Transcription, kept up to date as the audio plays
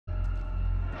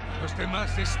Los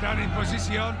demás están en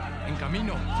posición. En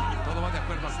camino. Todo va de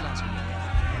acuerdo al plan, señor.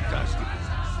 Fantástico.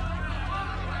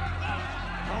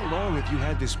 How long have you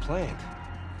had this planned?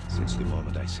 Since the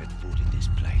moment I set foot in this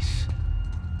place.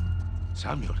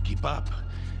 Samuel, keep up.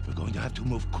 We're going to have to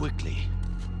move quickly.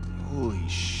 Holy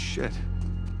shit.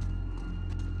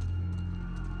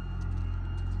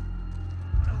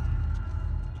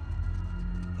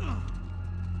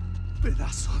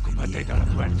 Pedazo de Mantén a la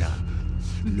puerta.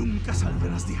 Nunca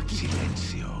saldrás de aquí.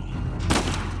 Silencio.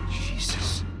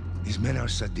 Jesus. These men are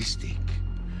sadistic.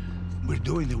 We're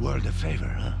doing the world a favor,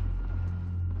 huh?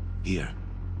 Here.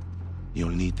 You'll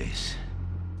need this.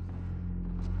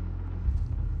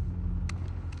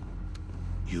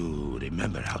 You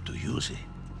remember how to use it?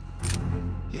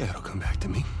 Yeah, it'll come back to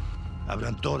me.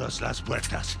 Abran todas las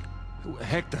puertas.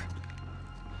 Hector,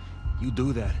 you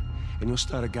do that, and you'll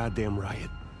start a goddamn riot.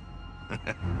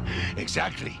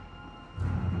 Exactly.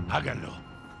 Háganlo.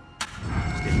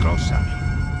 Stay close, Samuel.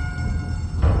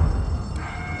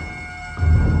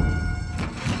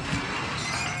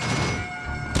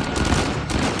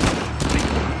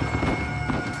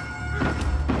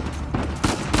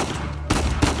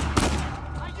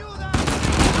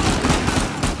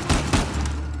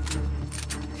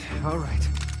 All right.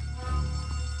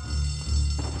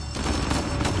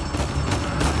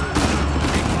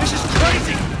 This is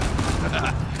crazy!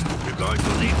 You're going to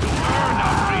need to earn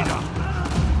our freedom.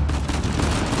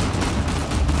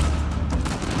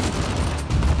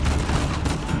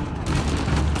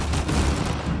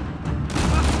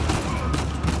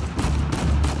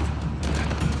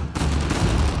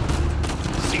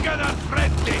 Sigan al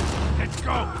frente! Let's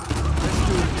go! Let's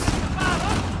do this.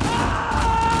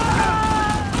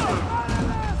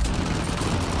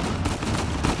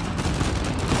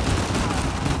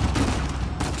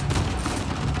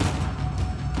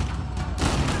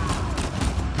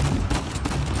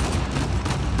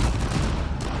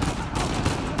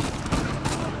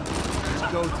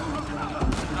 Go.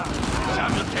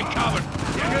 Samuel, take cover.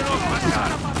 Déjenos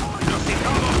pasar. Nos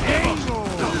dejamos vivos.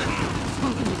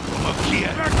 Como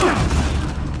quieran.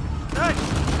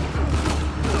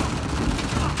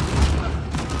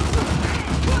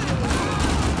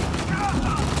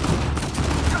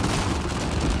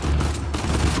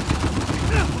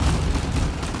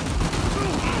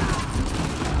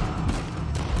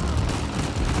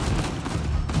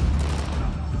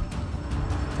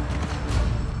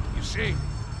 You see,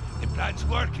 the plan's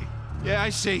working. Yeah, I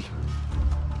see.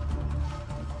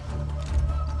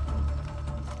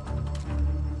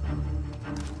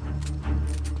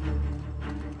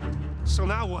 So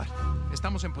now what?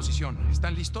 Estamos en posición.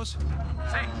 ¿Están listos?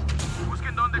 Sí,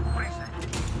 busquen dónde cubrirse.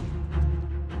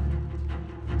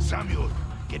 Samuel,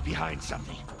 get behind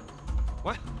something.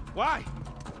 What? Why?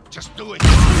 Just do it.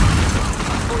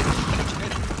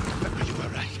 You were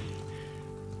right.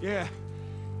 Yeah.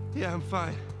 Yeah, I'm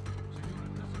fine.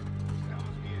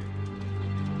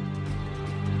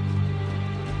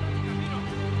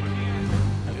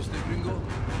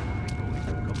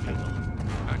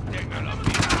 Manténgalo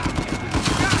bien.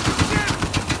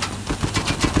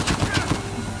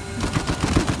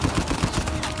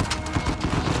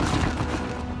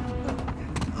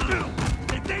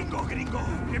 ¡Te tengo, gringo!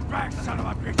 Get back, son of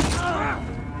a bitch!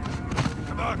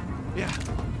 Come on. Yeah.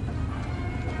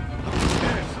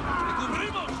 Upstairs. ¡Te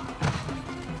cubrimos!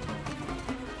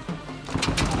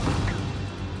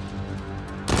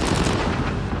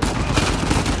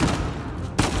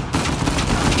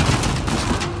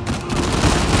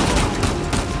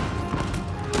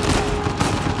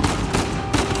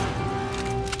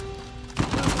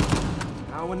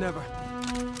 Now or never.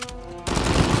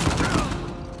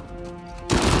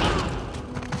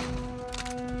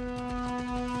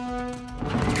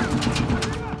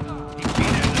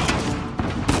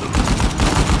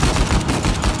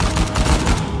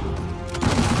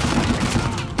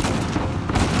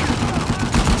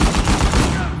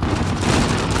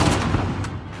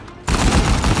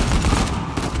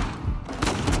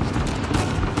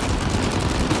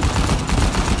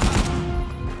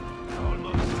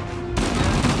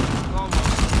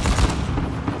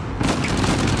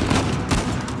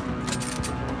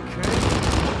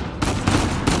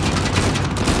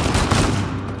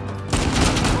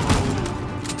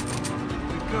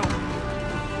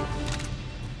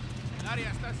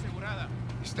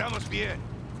 Estamos bien.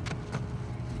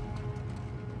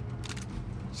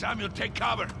 Samuel, take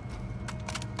cover.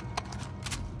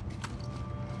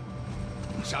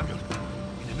 Samuel,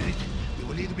 in a minute, we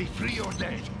will either be free or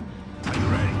dead. Are you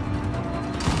ready?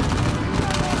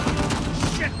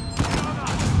 Shit!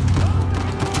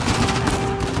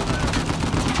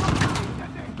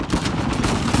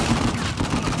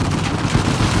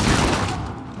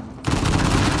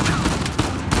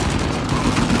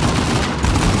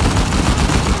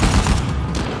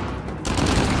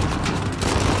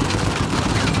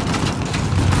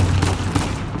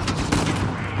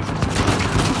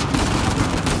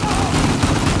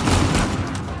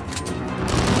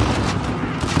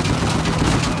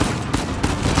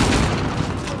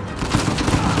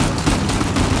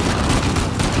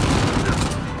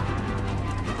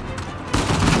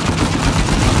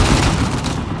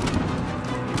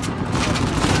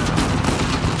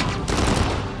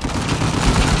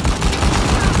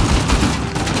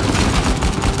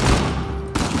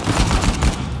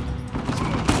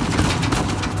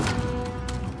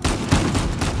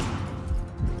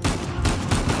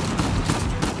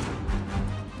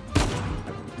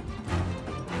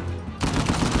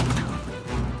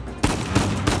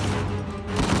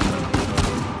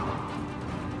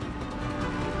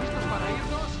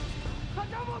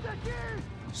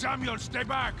 Samuel, stay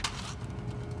back!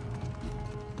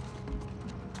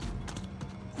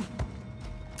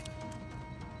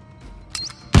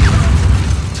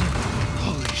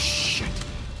 Holy shit!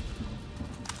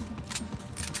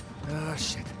 Ah,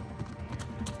 shit.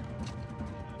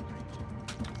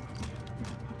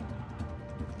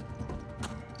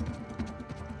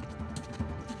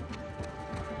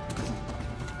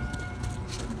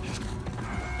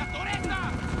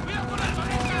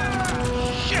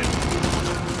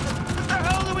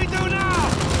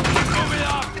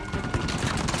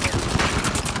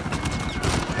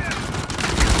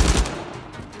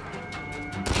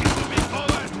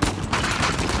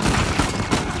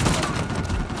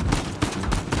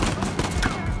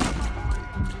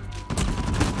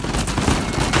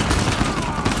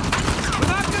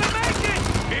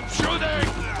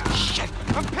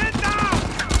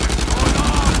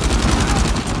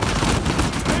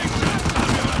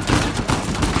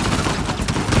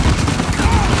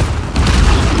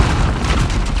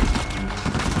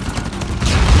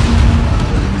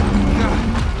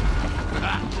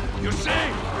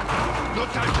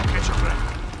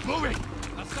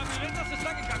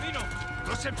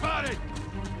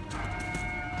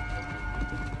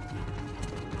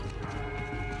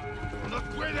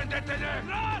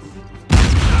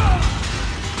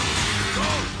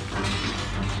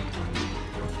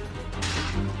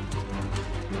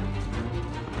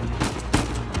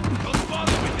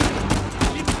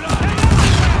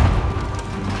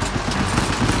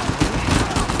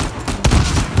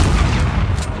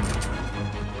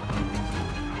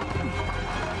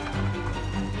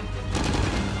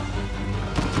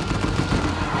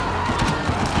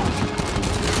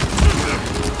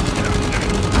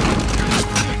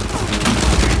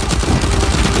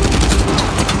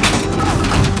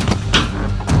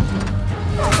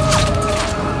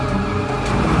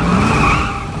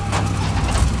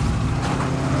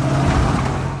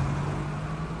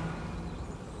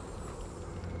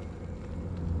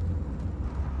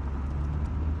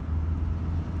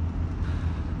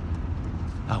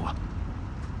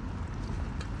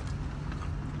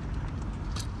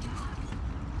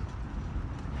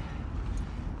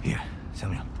 Here,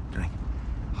 Samuel, drink.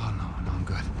 Oh, no, I'm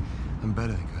good. I'm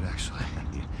better than good, actually.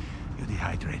 You're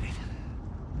dehydrated.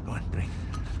 Go on, drink.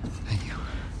 Thank you.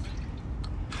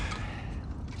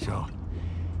 So,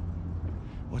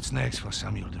 what's next for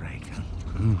Samuel Drake,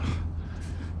 huh?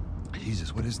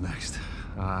 Jesus, what is next?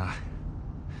 I'm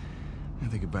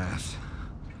gonna take a bath.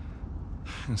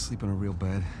 I'm gonna sleep on a real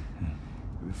bed.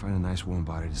 Maybe find a nice warm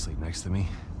body to sleep next to me.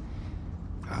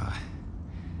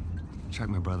 Track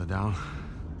my brother down.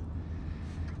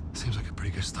 Seems like a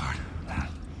pretty good start.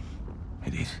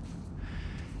 It is.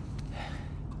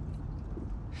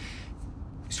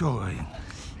 So,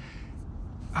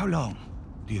 how long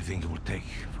do you think it will take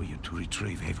for you to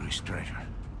retrieve Avery's treasure?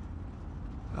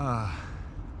 I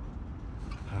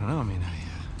don't know. I mean,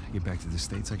 I get back to the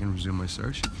States, I can resume my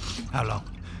search. How long?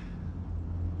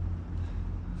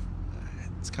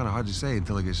 It's kind of hard to say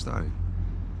until I get started.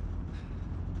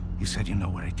 You said you know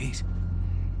where it is.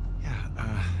 Yeah,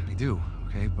 I do,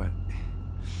 okay? But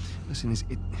listen,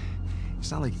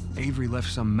 it's not like Avery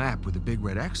left some map with a big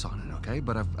red X on it, okay?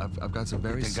 But I've got some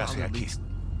very solid leads.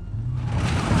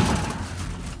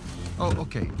 Oh,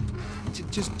 okay.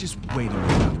 Just wait a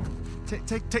minute.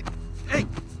 Hey,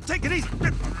 take it easy.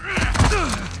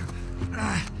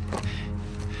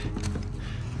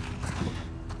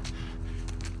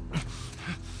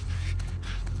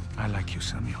 I like you,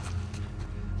 Samuel.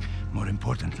 More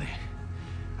importantly,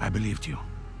 I believed you.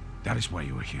 That is why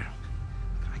you were here.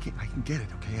 I can get it,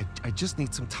 okay? I just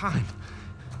need some time.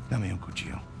 Dame un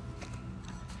cuchillo.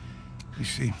 You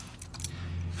see,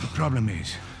 the problem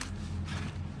is,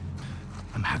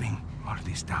 I'm having all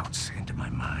these doubts enter my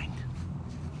mind.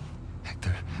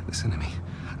 Hector, listen to me.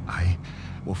 I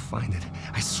will find it.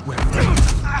 I swear.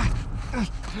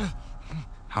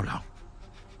 How long?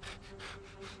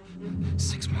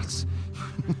 6 months.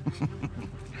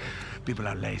 People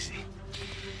are lazy.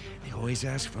 They always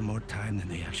ask for more time than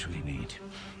they actually need.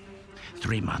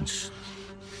 3 months.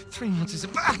 3 months is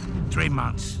 3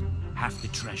 months. Half the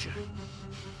treasure.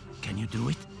 Can you do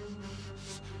it?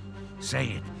 Say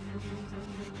it.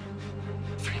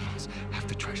 3 months, half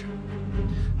the treasure.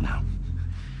 Now,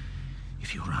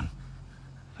 if you run,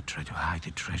 or try to hide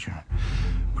the treasure,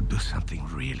 or do something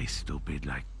really stupid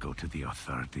like go to the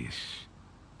authorities,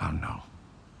 I'll know.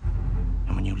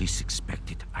 And when you least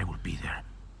expect it, I will be there.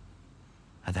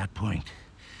 At that point,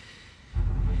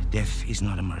 death is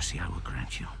not a mercy I will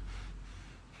grant you.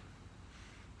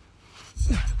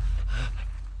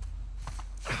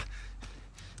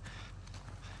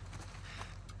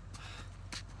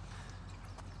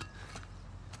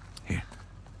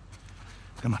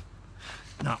 Come on.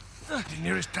 Now, the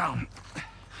nearest town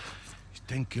is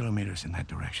 10 kilometers in that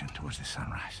direction, towards the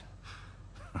sunrise.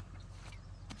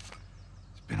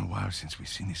 It's been a while since we've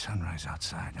seen the sunrise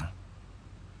outside, huh?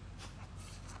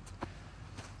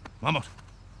 Vamos.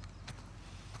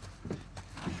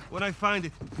 When I find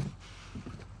it...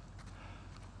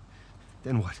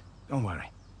 Then what? Don't worry.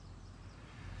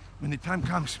 When the time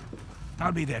comes,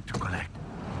 I'll be there to collect.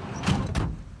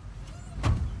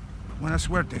 Buena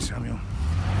suerte, Samuel.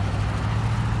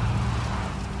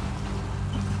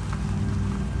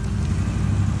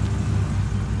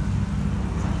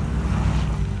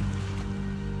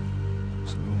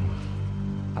 So,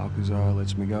 Alcazar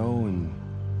lets me go, and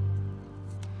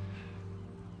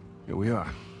here we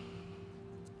are.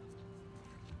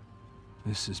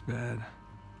 This is bad.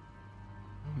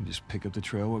 We just pick up the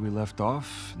trail where we left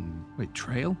off, and... Wait,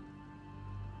 trail?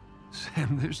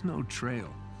 Sam, there's no trail.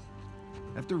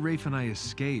 After Rafe and I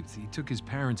escaped, he took his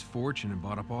parents' fortune and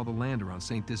bought up all the land around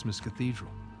St. Dismas Cathedral.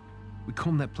 We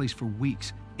combed that place for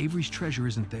weeks. Avery's treasure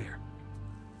isn't there.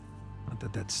 Not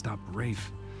that that stopped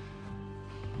Rafe.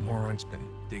 The moron's been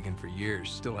digging for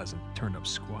years, still hasn't turned up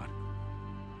squat.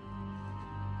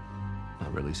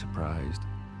 Not really surprised.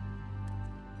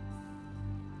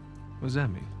 What does that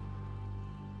mean?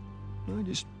 I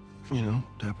just, you know,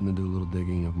 happened to do a little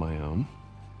digging of my own.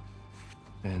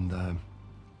 And, I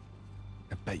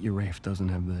bet you Rafe doesn't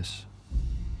have this.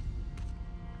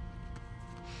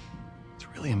 It's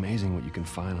really amazing what you can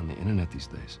find on the internet these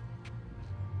days.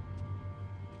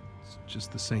 It's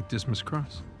just the St. Dismas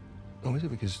cross. Oh, is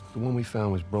it? Because the one we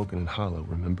found was broken and hollow,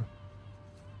 remember?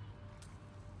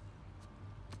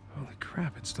 Holy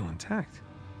crap, it's still intact.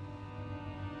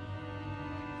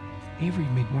 Avery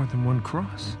made more than one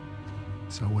cross.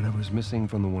 So whatever's missing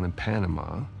from the one in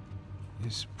Panama...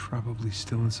 is probably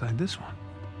still inside this one.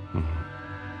 Mm-hmm.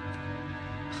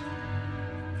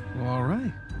 Well, all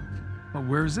right. Well,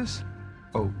 where is this?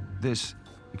 Oh, this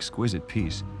exquisite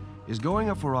piece is going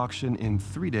up for auction in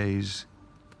 3 days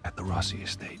at the Rossi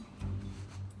estate.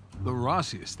 The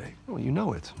Rossi estate? Well, you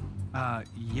know it.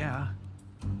 Yeah.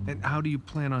 And how do you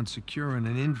plan on securing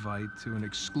an invite to an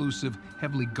exclusive,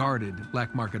 heavily guarded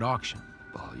black market auction?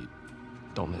 Well, you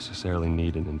don't necessarily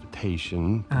need an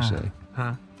invitation, per se.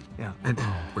 Huh? Yeah. And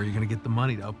where are you gonna get the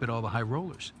money to outbid all the high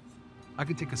rollers? I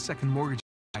could take a second mortgage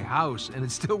on my house, and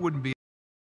it still wouldn't be...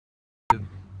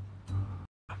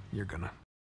 You're gonna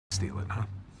steal it, huh?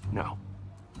 No.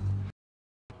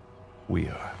 We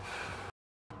are.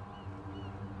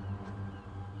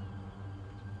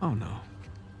 Oh, no.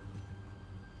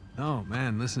 No,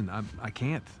 man, listen, I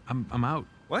can't. I'm out.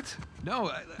 What?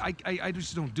 No, I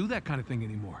just don't do that kind of thing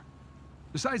anymore.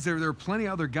 Besides, there are plenty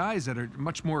of other guys that are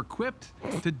much more equipped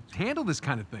to handle this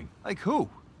kind of thing. Like who?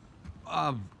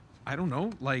 I don't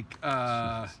know, like,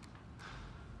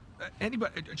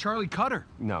 anybody, Charlie Cutter.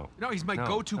 No. No, he's my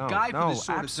go-to guy for this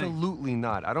sort of thing. Absolutely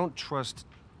not. I don't trust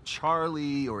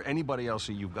Charlie or anybody else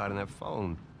that you've got on that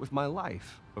phone with my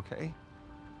life, okay?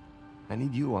 I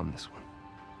need you on this one.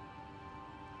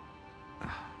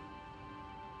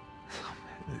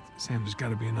 Sam, there's got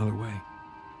to be another way.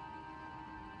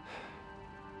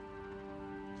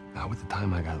 Not with the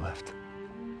time I got left.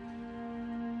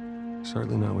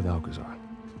 Certainly not with Alcazar.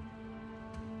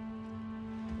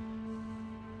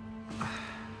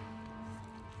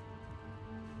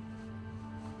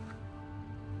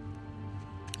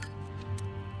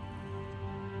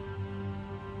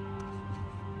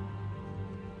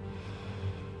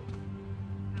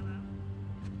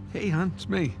 Hey, hon, it's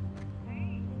me.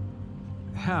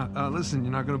 Yeah, listen,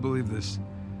 you're not gonna believe this.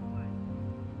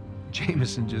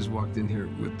 Jameson just walked in here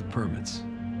with the permits.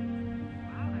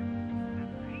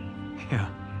 Yeah.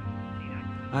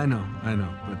 I know,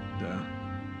 but,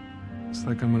 it's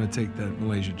like I'm gonna take that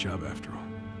Malaysia job after all.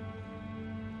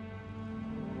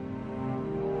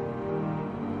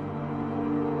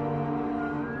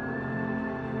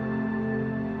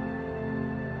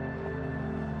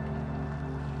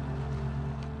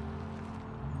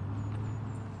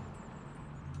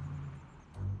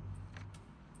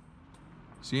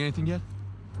 See anything yet?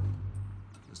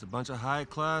 Just a bunch of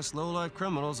high-class, low-life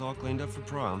criminals all cleaned up for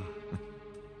prom.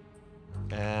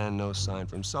 And no sign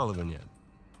from Sullivan yet.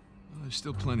 Well, there's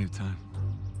still plenty of time.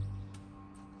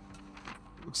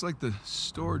 Looks like the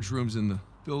storage room's in the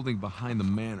building behind the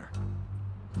manor.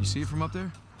 You see it from up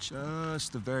there?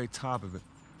 Just the very top of it.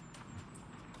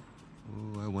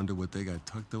 Oh, I wonder what they got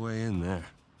tucked away in there.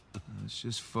 Let's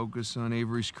just focus on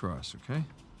Avery's Cross, okay?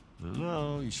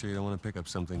 No, you sure you don't want to pick up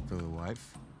something for the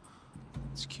wife?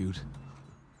 It's cute.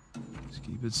 Just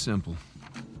keep it simple.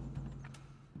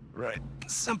 Right.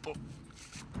 Simple.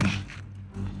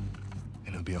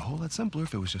 And it'd be a whole lot simpler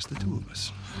if it was just the two of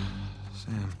us.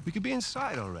 Sam, We could be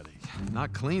inside already.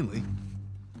 not cleanly.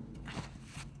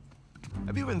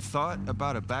 Have you even thought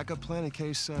about a backup plan in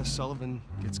case Sullivan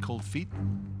gets cold feet?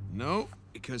 No,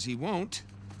 because he won't.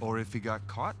 Or if he got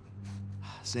caught?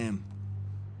 Sam,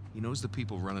 he knows the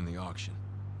people running the auction.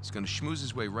 He's gonna schmooze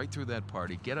his way right through that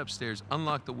party, get upstairs,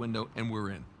 unlock the window, and we're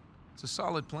in. It's a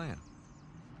solid plan.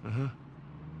 Uh-huh.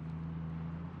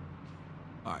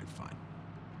 All right, fine.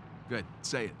 Good,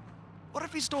 say it. What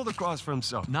if he stole the cross for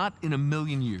himself? Not in a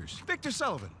million years. Victor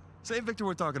Sullivan. Same Victor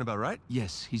we're talking about, right?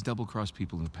 Yes, he's double-crossed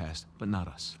people in the past, but not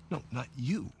us. No, not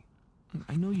you.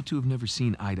 I know you two have never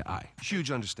seen eye to eye.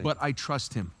 Huge understanding. But I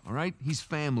trust him, all right? He's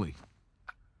family.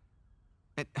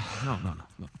 And,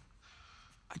 no.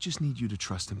 I just need you to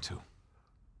trust him, too.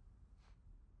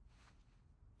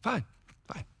 Fine.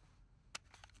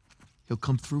 He'll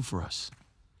come through for us.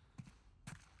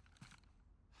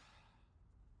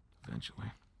 Eventually.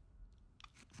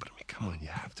 But I mean, come on, you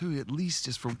have to at least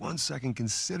just for 1 second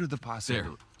consider the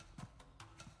possibility.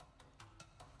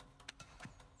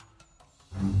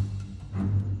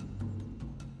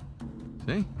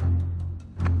 See?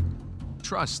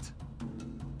 Trust.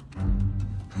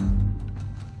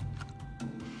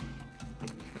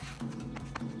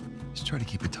 Just try to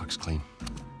keep your tux clean.